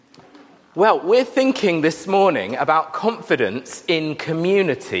Well, we're thinking this morning about confidence in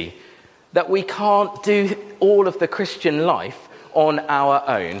community, that we can't do all of the Christian life on our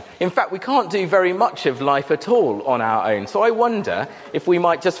own. In fact, we can't do very much of life at all on our own. So I wonder if we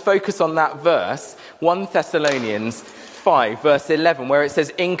might just focus on that verse, 1 Thessalonians 5, verse 11, where it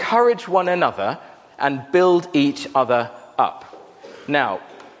says, "Encourage one another and build each other up." Now,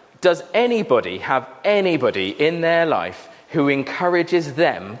 does anybody have anybody in their life who encourages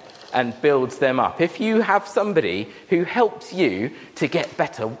them and builds them up? If you have somebody who helps you to get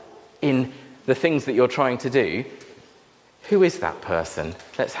better in the things that you're trying to do, who is that person?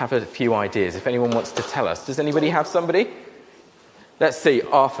 Let's have a few ideas. If anyone wants to tell us. Does anybody have somebody? Let's see,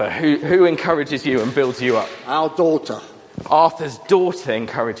 Arthur, who encourages you and builds you up? Our daughter. Arthur's daughter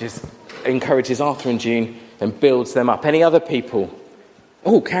encourages Arthur and June and builds them up. Any other people?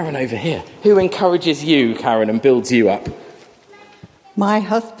 Oh, Karen over here. Who encourages you, Karen, and builds you up? My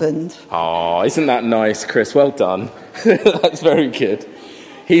husband. Oh, isn't that nice, Chris? Well done. That's very good.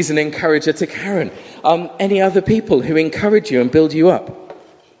 He's an encourager to Karen. Any other people who encourage you and build you up?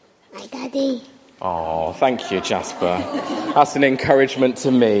 My daddy. Oh, thank you, Jasper. That's an encouragement to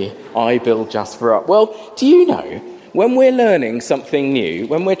me. I build Jasper up. Well, do you know, when we're learning something new,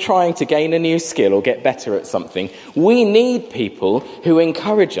 when we're trying to gain a new skill or get better at something, we need people who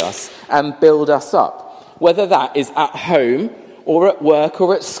encourage us and build us up. Whether that is at home, or at work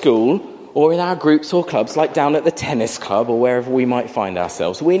or at school, or in our groups or clubs, like down at the tennis club or wherever we might find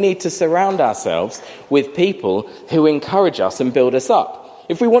ourselves. We need to surround ourselves with people who encourage us and build us up.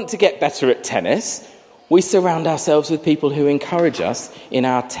 If we want to get better at tennis, we surround ourselves with people who encourage us in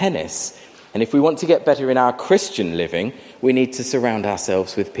our tennis. And if we want to get better in our Christian living, we need to surround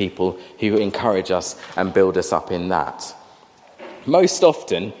ourselves with people who encourage us and build us up in that. Most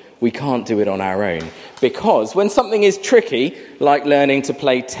often, we can't do it on our own, because when something is tricky, like learning to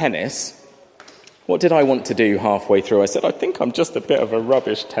play tennis, what did I want to do halfway through? I said, I think I'm just a bit of a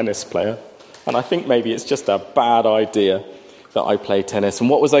rubbish tennis player, and I think maybe it's just a bad idea that I play tennis. And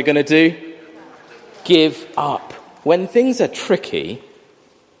what was I going to do? Give up. When things are tricky,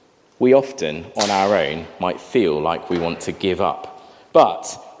 we often, on our own, might feel like we want to give up.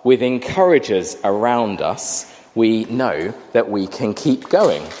 But with encouragers around us, we know that we can keep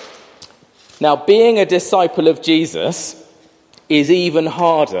going. Now, being a disciple of Jesus is even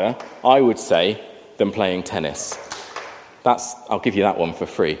harder, I would say, than playing tennis. I'll give you that one for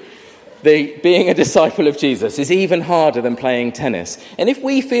free. Being a disciple of Jesus is even harder than playing tennis. And if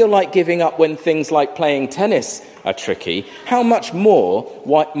we feel like giving up when things like playing tennis are tricky, how much more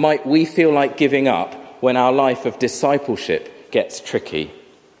might we feel like giving up when our life of discipleship gets tricky?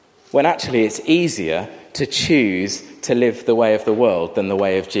 When actually it's easier to choose to live the way of the world than the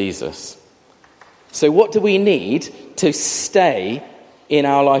way of Jesus. So what do we need to stay in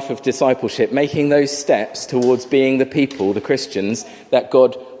our life of discipleship, making those steps towards being the people, the Christians, that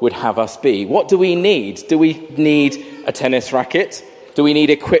God would have us be? What do we need? Do we need a tennis racket? Do we need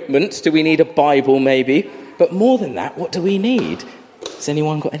equipment? Do we need a Bible maybe? But more than that, what do we need? Has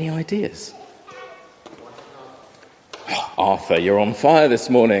anyone got any ideas? Oh, Arthur, you're on fire this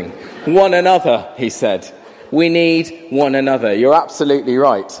morning. One another, he said. We need one another. You're absolutely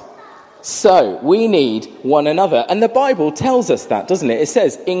right. So, we need one another. And the Bible tells us that, doesn't it? It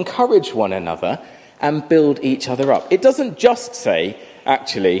says, encourage one another and build each other up. It doesn't just say,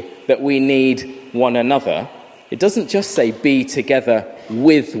 actually, that we need one another. It doesn't just say be together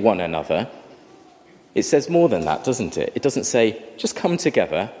with one another. It says more than that, doesn't it? It doesn't say, just come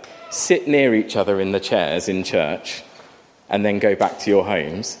together, sit near each other in the chairs in church, and then go back to your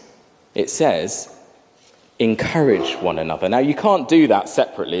homes. It says, encourage one another. Now, you can't do that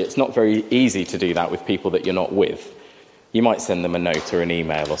separately. It's not very easy to do that with people that you're not with. You might send them a note or an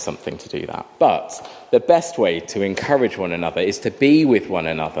email or something to do that. But the best way to encourage one another is to be with one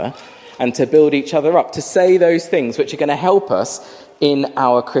another and to build each other up, to say those things which are going to help us in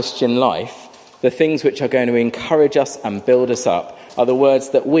our Christian life. The things which are going to encourage us and build us up are the words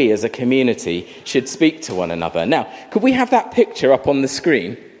that we as a community should speak to one another. Now, could we have that picture up on the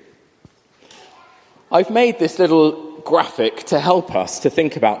screen? I've made this little graphic to help us to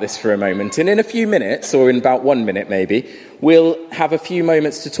think about this for a moment. And in a few minutes, or in about 1 minute maybe, we'll have a few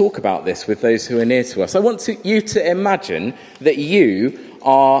moments to talk about this with those who are near to us. I want you to imagine that you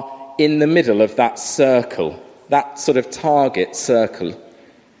are in the middle of that circle, that sort of target circle.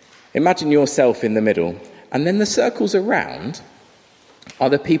 Imagine yourself in the middle. And then the circles around are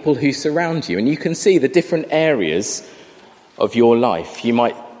the people who surround you. And you can see the different areas of your life. You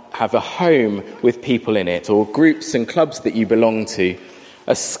might have a home with people in it, or groups and clubs that you belong to,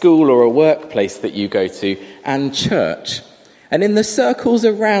 a school or a workplace that you go to, and church. And in the circles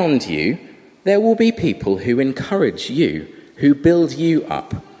around you, there will be people who encourage you, who build you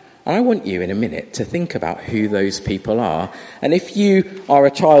up. I want you in a minute to think about who those people are. And if you are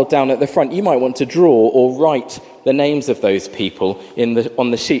a child down at the front, you might want to draw or write the names of those people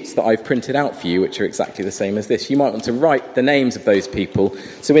on the sheets that I've printed out for you, which are exactly the same as this. You might want to write the names of those people.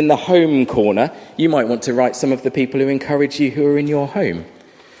 So in the home corner, you might want to write some of the people who encourage you who are in your home.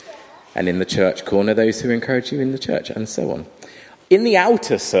 And in the church corner, those who encourage you in the church, and so on. In the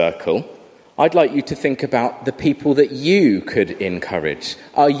outer circle, I'd like you to think about the people that you could encourage.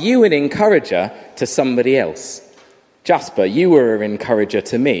 Are you an encourager to somebody else? Jasper, you were an encourager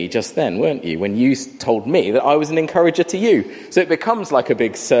to me just then, weren't you, when you told me that I was an encourager to you? So it becomes like a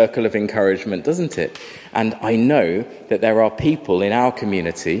big circle of encouragement, doesn't it? And I know that there are people in our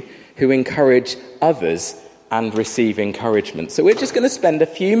community who encourage others and receive encouragement. So we're just going to spend a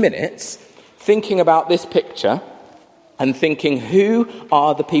few minutes thinking about this picture and thinking, who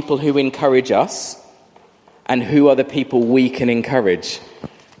are the people who encourage us and who are the people we can encourage?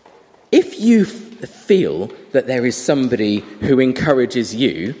 If you feel that there is somebody who encourages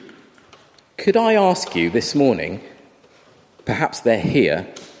you, could I ask you this morning, perhaps they're here,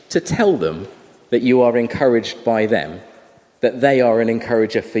 to tell them that you are encouraged by them, that they are an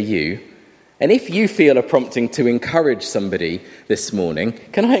encourager for you? And if you feel a prompting to encourage somebody this morning,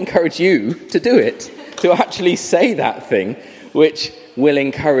 can I encourage you to do it? To actually say that thing which will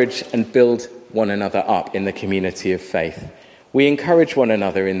encourage and build one another up in the community of faith. We encourage one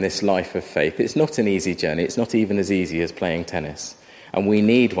another in this life of faith. It's not an easy journey. It's not even as easy as playing tennis. And we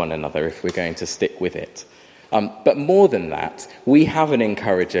need one another if we're going to stick with it. But more than that, we have an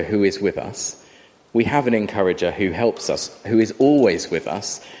encourager who is with us. We have an encourager who helps us, who is always with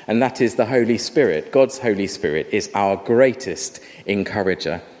us, and that is the Holy Spirit. God's Holy Spirit is our greatest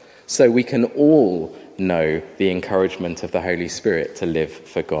encourager. So we can all know the encouragement of the Holy Spirit to live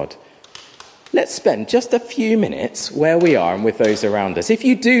for God. Let's spend just a few minutes where we are and with those around us. If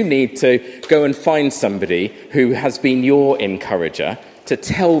you do need to go and find somebody who has been your encourager, to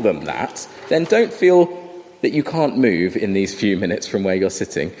tell them that, then don't feel that you can't move in these few minutes from where you're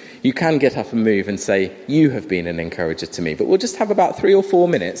sitting. You can get up and move and say, you have been an encourager to me. But we'll just have about 3 or 4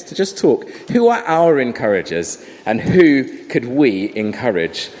 minutes to just talk. Who are our encouragers and who could we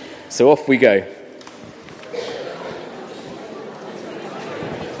encourage? So off we go.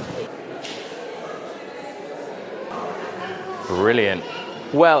 Brilliant.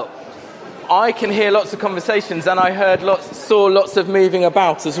 Well, I can hear lots of conversations, and I saw lots of moving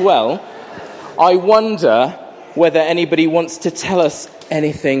about as well. I wonder whether anybody wants to tell us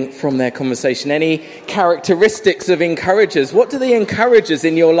anything from their conversation, any characteristics of encouragers. What do the encouragers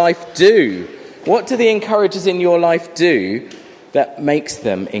in your life do? What do the encouragers in your life do that makes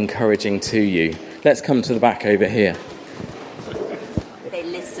them encouraging to you? Let's come to the back over here. They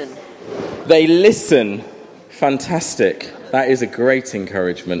listen. They listen. Fantastic. That is a great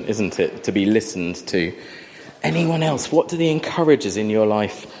encouragement, isn't it, to be listened to? Anyone else? What do the encouragers in your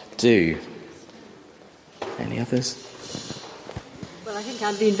life do? Any others? Well, I think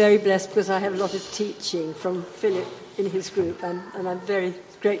I'm being very blessed because I have a lot of teaching from Philip in his group, and I'm very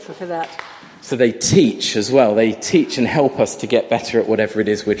grateful for that. So they teach as well. They teach and help us to get better at whatever it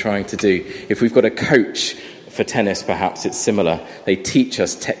is we're trying to do. If we've got a coach for tennis, perhaps it's similar. They teach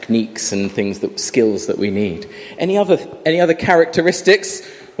us techniques and skills that we need. Any other characteristics?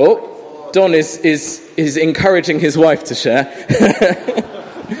 Oh, Don is encouraging his wife to share.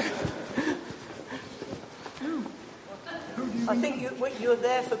 I think you're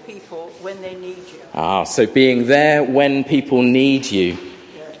there for people when they need you. So being there when people need you.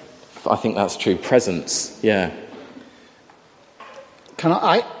 Yeah. I think that's true. Presence, yeah.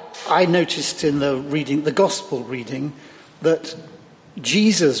 I noticed in the gospel reading, that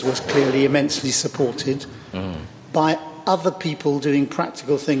Jesus was clearly immensely supported by other people doing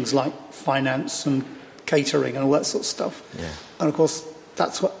practical things like finance and catering and all that sort of stuff. Yeah. And of course,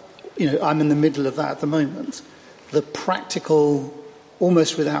 that's what, I'm in the middle of that at the moment. The practical,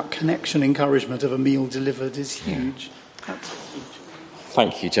 almost without connection, encouragement of a meal delivered is huge. Yeah. That's huge.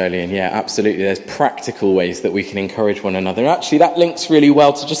 Thank you, Jolene. Yeah, absolutely. There's practical ways that we can encourage one another. Actually, that links really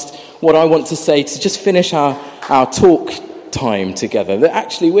well to just what I want to say to just finish our talk time together. That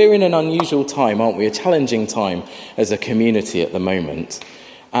actually we're in an unusual time, aren't we? A challenging time as a community at the moment.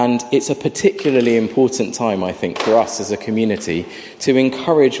 And it's a particularly important time, I think, for us as a community to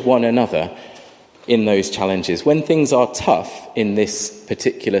encourage one another in those challenges. When things are tough in this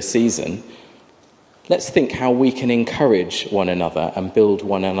particular season, let's think how we can encourage one another and build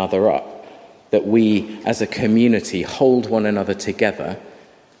one another up. That we, as a community, hold one another together,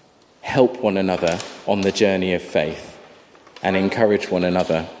 help one another on the journey of faith. and encourage one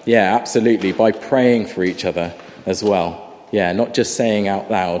another. Yeah, absolutely, by praying for each other as well. Yeah, not just saying out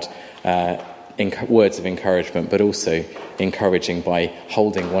loud words of encouragement, but also encouraging by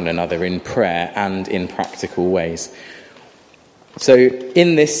holding one another in prayer and in practical ways. So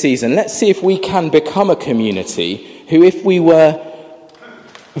in this season, let's see if we can become a community who, if we were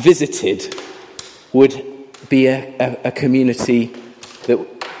visited, would be a community that,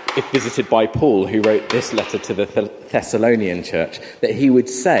 if visited by Paul, who wrote this letter to the Thessalonian church, that he would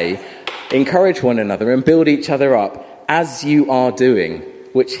say, encourage one another and build each other up as you are doing,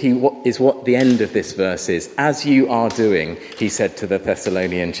 which is what the end of this verse is. As you are doing, he said to the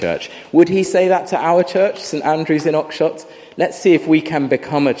Thessalonian church. Would he say that to our church, St Andrew's in Oxshott? Let's see if we can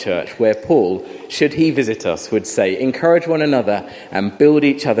become a church where Paul, should he visit us, would say, encourage one another and build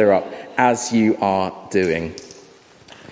each other up as you are doing.